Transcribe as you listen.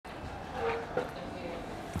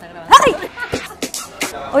¡Ay!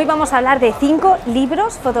 Hoy vamos a hablar de 5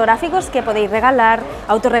 libros fotográficos que podéis regalar,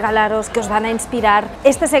 autorregalaros, que os van a inspirar.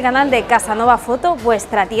 Este es el canal de Casanova Foto,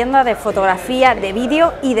 vuestra tienda de fotografía, de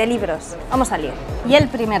vídeo y de libros. Vamos al lío. Y el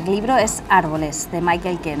primer libro es Árboles, de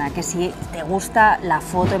Michael Kenna, que si te gusta la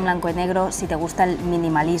foto en blanco y negro, si te gusta el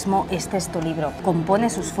minimalismo, este es tu libro. Compone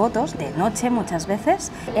sus fotos de noche muchas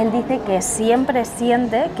veces. Él dice que siempre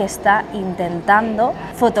siente que está intentando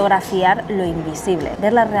fotografiar lo invisible,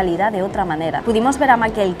 ver la realidad de otra manera. Pudimos ver a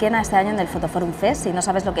Michael Kenna este año en el Fotoforum Fest. Si no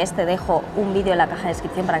sabes lo que es, te dejo un vídeo en la caja de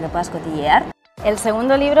descripción para que puedas cotillear. El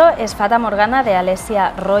segundo libro es Fata Morgana, de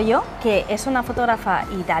Alessia Royo, que es una fotógrafa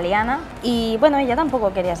italiana y bueno, ella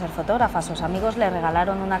tampoco quería ser fotógrafa, sus amigos le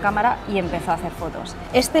regalaron una cámara y empezó a hacer fotos.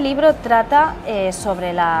 Este libro trata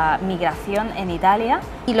sobre la migración en Italia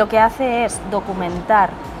y lo que hace es documentar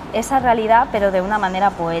esa realidad, pero de una manera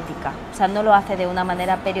poética, o sea, no lo hace de una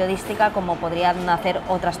manera periodística como podrían hacer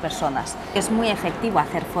otras personas. Es muy efectivo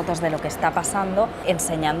hacer fotos de lo que está pasando,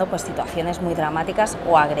 enseñando pues situaciones muy dramáticas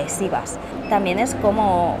o agresivas. También es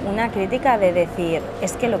como una crítica de decir,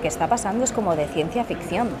 es que lo que está pasando es como de ciencia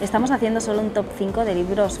ficción. Estamos haciendo solo un top 5 de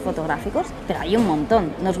libros fotográficos, pero hay un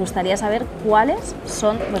montón. Nos gustaría saber cuáles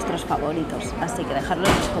son vuestros favoritos, así que dejadlo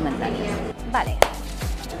en los comentarios. Vale.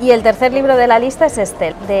 Y el tercer libro de la lista es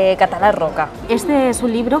este, de Català Roca. Este es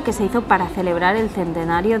un libro que se hizo para celebrar el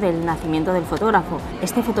centenario del nacimiento del fotógrafo.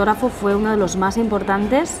 Este fotógrafo fue uno de los más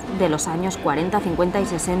importantes de los años 40, 50 y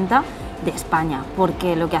 60 de España,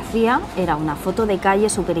 porque lo que hacía era una foto de calle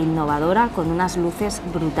súper innovadora, con unas luces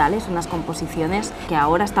brutales, unas composiciones que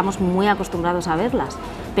ahora estamos muy acostumbrados a verlas,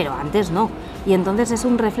 pero antes no. Y entonces es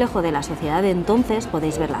un reflejo de la sociedad de entonces.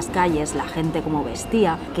 Podéis ver las calles, la gente cómo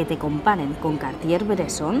vestía, que te comparen con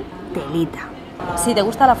Cartier-Bresson, telita. Si te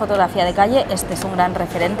gusta la fotografía de calle, este es un gran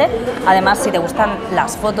referente. Además, si te gustan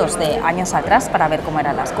las fotos de años atrás para ver cómo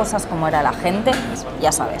eran las cosas, cómo era la gente,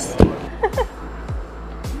 ya sabes.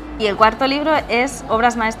 Y el cuarto libro es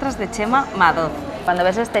Obras maestras de Chema Madoz. Cuando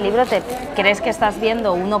ves este libro te crees que estás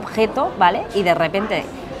viendo un objeto, ¿vale? Y de repente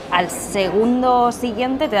al segundo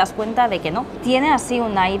siguiente te das cuenta de que no. Tiene así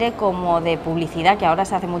un aire como de publicidad, que ahora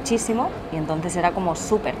se hace muchísimo, y entonces era como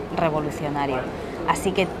súper revolucionario.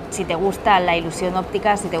 Así que si te gusta la ilusión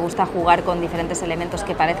óptica, si te gusta jugar con diferentes elementos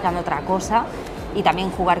que parezcan otra cosa y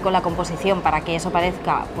también jugar con la composición para que eso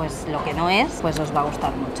parezca pues lo que no es, pues os va a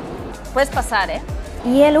gustar mucho. Puedes pasar, ¿eh?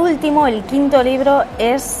 Y el último, el quinto libro,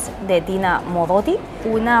 es de Tina Modotti,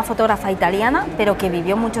 una fotógrafa italiana, pero que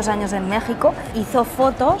vivió muchos años en México. Hizo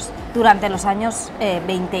fotos durante los años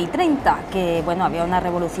 20 y 30, que bueno, había una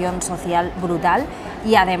revolución social brutal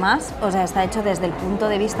y además, o sea, está hecho desde el punto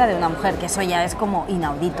de vista de una mujer, que eso ya es como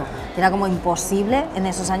inaudito. Era como imposible en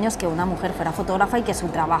esos años que una mujer fuera fotógrafa y que su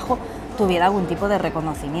trabajo tuviera algún tipo de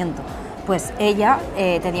reconocimiento. Pues ella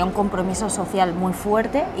tenía un compromiso social muy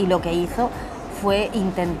fuerte y lo que hizo fue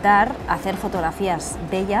intentar hacer fotografías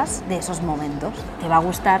bellas de esos momentos. Te va a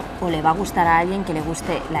gustar o le va a gustar a alguien que le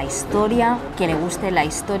guste la historia, que le guste la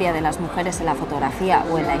historia de las mujeres en la fotografía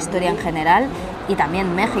o en la historia en general, y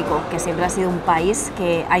también México, que siempre ha sido un país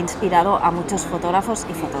que ha inspirado a muchos fotógrafos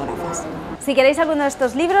y fotógrafas. Si queréis alguno de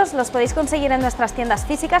estos libros, los podéis conseguir en nuestras tiendas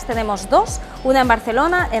físicas. Tenemos dos, una en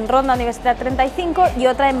Barcelona, en Ronda Universitat 35, y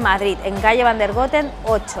otra en Madrid, en calle Van der Goten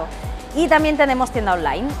 8. Y también tenemos tienda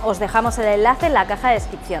online. Os dejamos el enlace en la caja de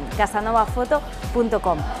descripción,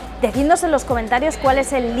 casanovafoto.com. Decidnos en los comentarios cuál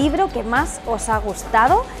es el libro que más os ha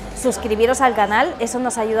gustado. Suscribiros al canal, eso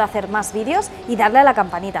nos ayuda a hacer más vídeos, y darle a la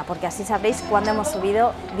campanita, porque así sabréis cuándo hemos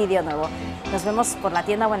subido vídeo nuevo. Nos vemos por la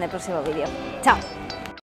tienda o en el próximo vídeo. ¡Chao!